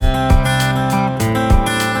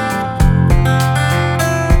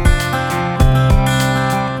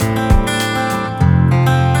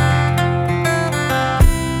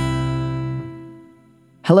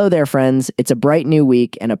Hello there, friends. It's a bright new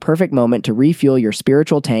week and a perfect moment to refuel your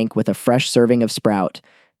spiritual tank with a fresh serving of Sprout.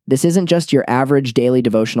 This isn't just your average daily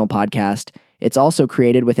devotional podcast. It's also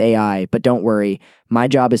created with AI, but don't worry, my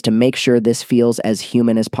job is to make sure this feels as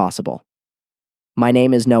human as possible. My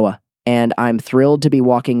name is Noah, and I'm thrilled to be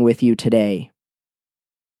walking with you today.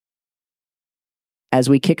 As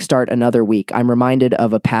we kickstart another week, I'm reminded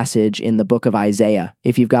of a passage in the book of Isaiah.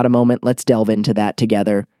 If you've got a moment, let's delve into that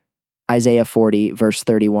together. Isaiah 40, verse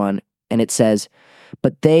 31, and it says,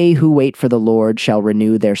 "But they who wait for the Lord shall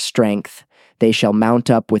renew their strength. They shall mount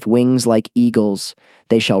up with wings like eagles.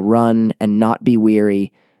 They shall run and not be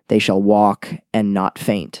weary. They shall walk and not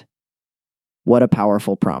faint." What a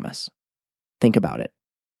powerful promise. Think about it.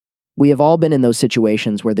 We have all been in those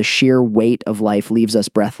situations where the sheer weight of life leaves us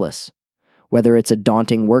breathless. Whether it's a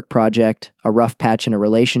daunting work project, a rough patch in a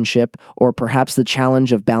relationship, or perhaps the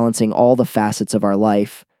challenge of balancing all the facets of our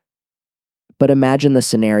life. But imagine the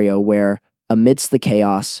scenario where, amidst the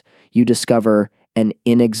chaos, you discover an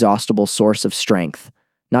inexhaustible source of strength.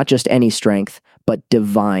 Not just any strength, but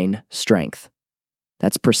divine strength.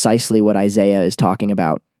 That's precisely what Isaiah is talking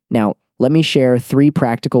about. Now, let me share 3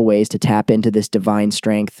 practical ways to tap into this divine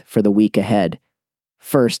strength for the week ahead.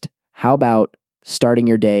 First, how about starting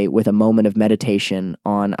your day with a moment of meditation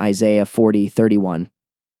on Isaiah 40:31?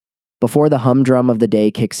 Before the humdrum of the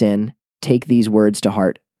day kicks in, take these words to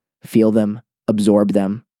heart. Feel them. Absorb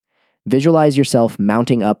them. Visualize yourself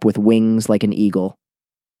mounting up with wings like an eagle.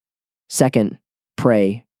 Second,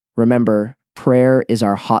 pray. Remember, prayer is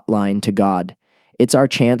our hotline to God. It's our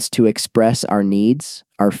chance to express our needs,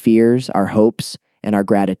 our fears, our hopes, and our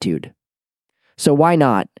gratitude. So why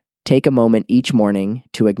not take a moment each morning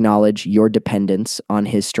to acknowledge your dependence on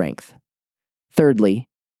His strength? Thirdly,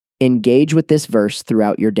 engage with this verse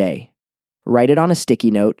throughout your day. Write it on a sticky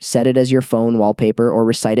note, set it as your phone wallpaper, or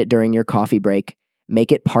recite it during your coffee break.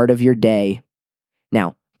 Make it part of your day.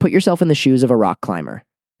 Now, put yourself in the shoes of a rock climber.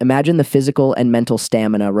 Imagine the physical and mental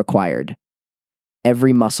stamina required.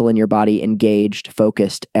 Every muscle in your body engaged,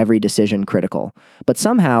 focused, every decision critical. But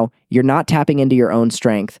somehow, you're not tapping into your own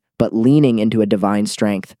strength, but leaning into a divine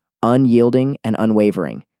strength, unyielding and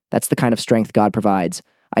unwavering. That's the kind of strength God provides.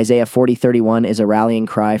 Isaiah 40:31 is a rallying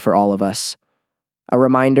cry for all of us. A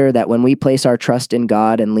reminder that when we place our trust in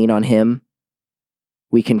God and lean on Him,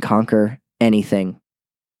 we can conquer anything.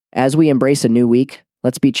 As we embrace a new week,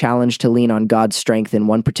 let's be challenged to lean on God's strength in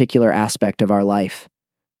one particular aspect of our life.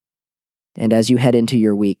 And as you head into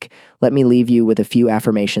your week, let me leave you with a few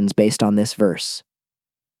affirmations based on this verse.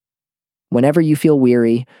 Whenever you feel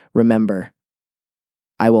weary, remember,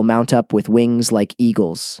 I will mount up with wings like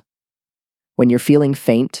eagles. When you're feeling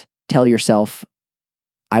faint, tell yourself,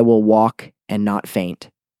 I will walk and not faint.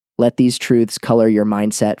 Let these truths color your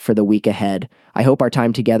mindset for the week ahead. I hope our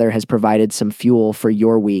time together has provided some fuel for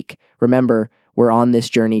your week. Remember, we're on this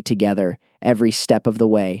journey together, every step of the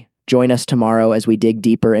way. Join us tomorrow as we dig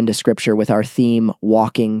deeper into Scripture with our theme,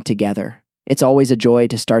 Walking Together. It's always a joy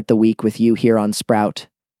to start the week with you here on Sprout.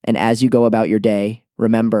 And as you go about your day,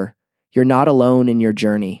 remember, you're not alone in your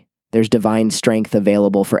journey. There's divine strength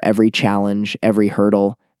available for every challenge, every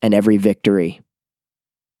hurdle, and every victory.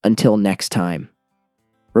 Until next time,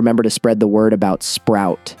 remember to spread the word about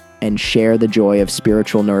Sprout and share the joy of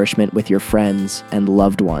spiritual nourishment with your friends and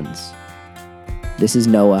loved ones. This is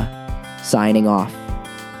Noah, signing off.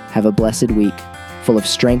 Have a blessed week, full of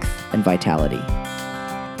strength and vitality.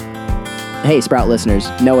 Hey, Sprout listeners,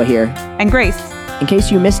 Noah here. And Grace. In case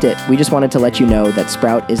you missed it, we just wanted to let you know that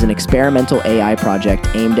Sprout is an experimental AI project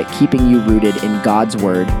aimed at keeping you rooted in God's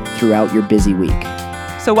Word throughout your busy week.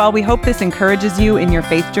 So while we hope this encourages you in your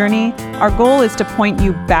faith journey, our goal is to point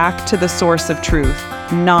you back to the source of truth,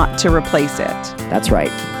 not to replace it. That's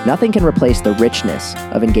right. Nothing can replace the richness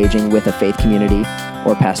of engaging with a faith community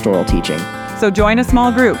or pastoral teaching. So join a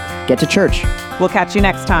small group. Get to church. We'll catch you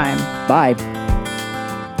next time. Bye.